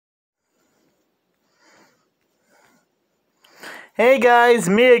Hey guys,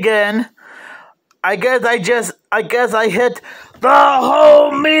 me again. I guess I hit the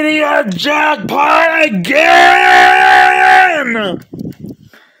whole media jackpot again!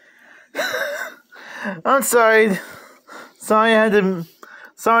 I'm sorry. Sorry I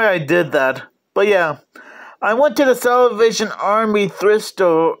did that. But yeah, I went to the Salvation Army thrift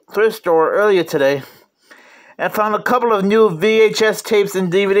store earlier today and found a couple of new VHS tapes and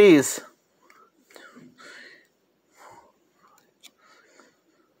DVDs.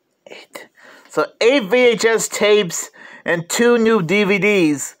 So 8 VHS tapes and 2 new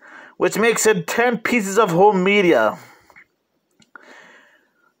DVDs, which makes it 10 pieces of home media.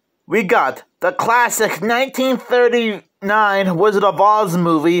 We got the classic 1939 Wizard of Oz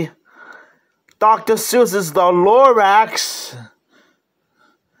movie, Dr. Seuss's The Lorax,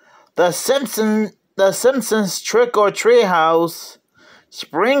 The Simpsons Trick or Treat House,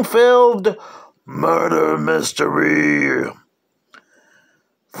 Springfield Murder Mystery,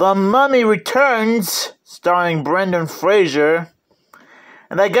 The Mummy Returns, starring Brendan Fraser.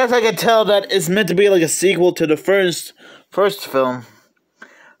 And I guess I can tell that it's meant to be like a sequel to the first film.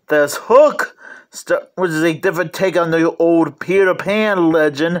 There's Hook, which is a different take on the old Peter Pan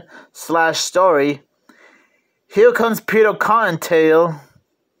legend / story. Here Comes Peter Cottontail.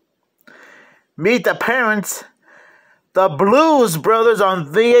 Meet the Parents, The Blues Brothers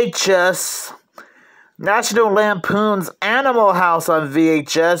on VHS, National Lampoon's Animal House on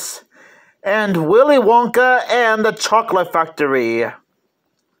VHS, and Willy Wonka and the Chocolate Factory.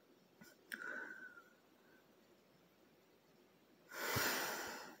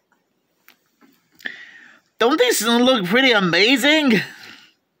 Don't these look pretty amazing?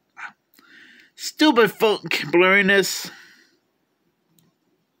 Stupid folk blurriness.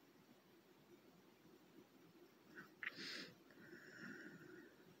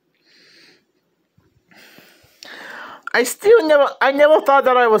 I never thought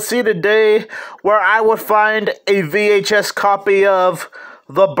that I would see the day where I would find a VHS copy of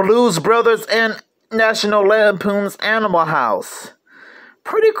The Blues Brothers and National Lampoon's Animal House.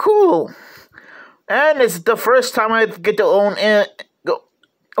 Pretty cool. And it's the first time I get to own it's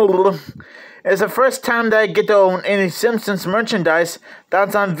the first time that I get to own any Simpsons merchandise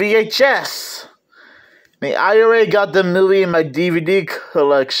that's on VHS. I already got the movie in my DVD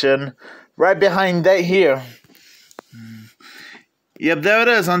collection, right behind that here. Yep, there it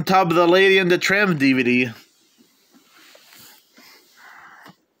is, on top of the Lady and the Tramp DVD.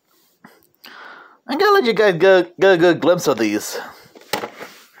 I'm gonna let you guys get a good glimpse of these.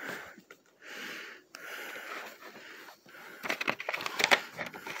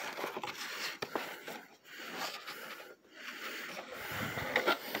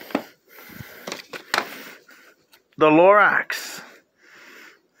 The Lorax.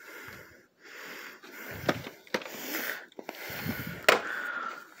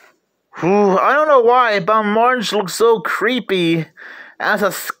 I don't know why, but Marge looks so creepy as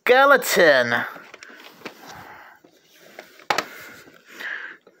a skeleton.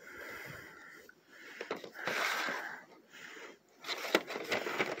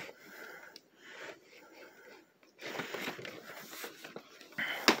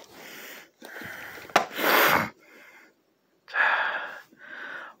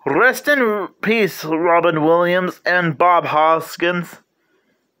 Rest in peace, Robin Williams and Bob Hoskins.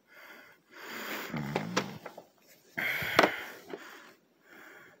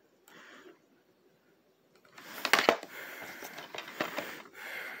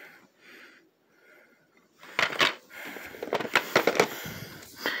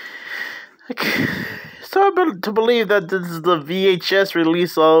 It's hard to believe that this is the VHS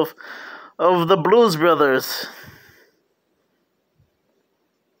release of the Blues Brothers.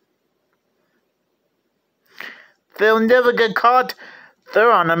 They'll never get caught.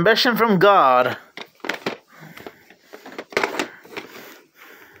 They're on a mission from God.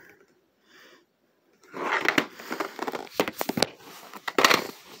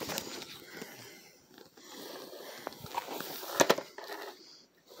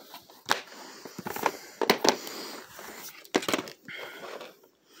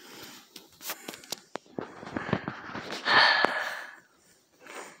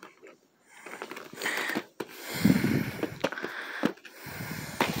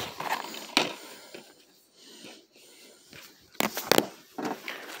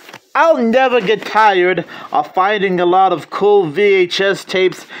 I'll never get tired of finding a lot of cool VHS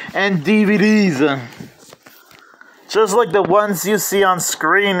tapes and DVDs. Just like the ones you see on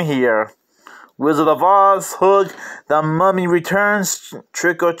screen here. Wizard of Oz, Hook, The Mummy Returns,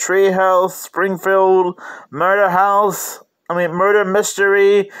 Trick or Treat House, Springfield Murder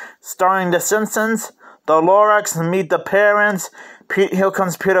Mystery, starring The Simpsons, The Lorax Meet the Parents, Here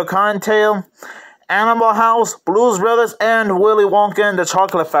Comes Peter Cottontail, Animal House, Blues Brothers, and Willy Wonka and the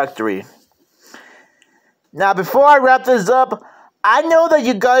Chocolate Factory. Now, before I wrap this up, I know that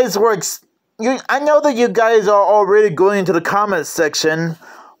you guys are already going into the comments section,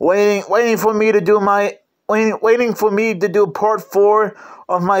 waiting for me to do part 4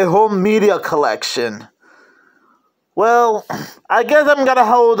 of my home media collection. Well, I guess I'm gonna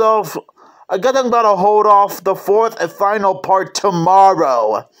hold off the 4th and final part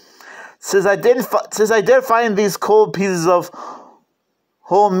tomorrow, since I did find these cool pieces of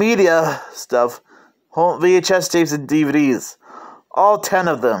home media stuff, home VHS tapes and DVDs, all 10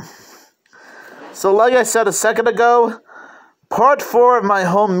 of them. So, like I said a second ago, part 4 of my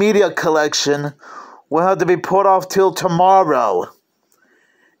home media collection will have to be put off till tomorrow.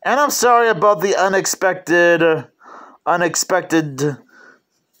 And I'm sorry about the unexpected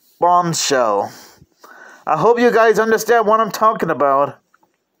bombshell. I hope you guys understand what I'm talking about.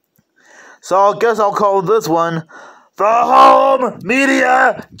 So I guess I'll call this one the Home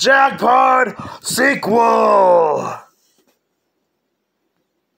Media Jackpot Sequel.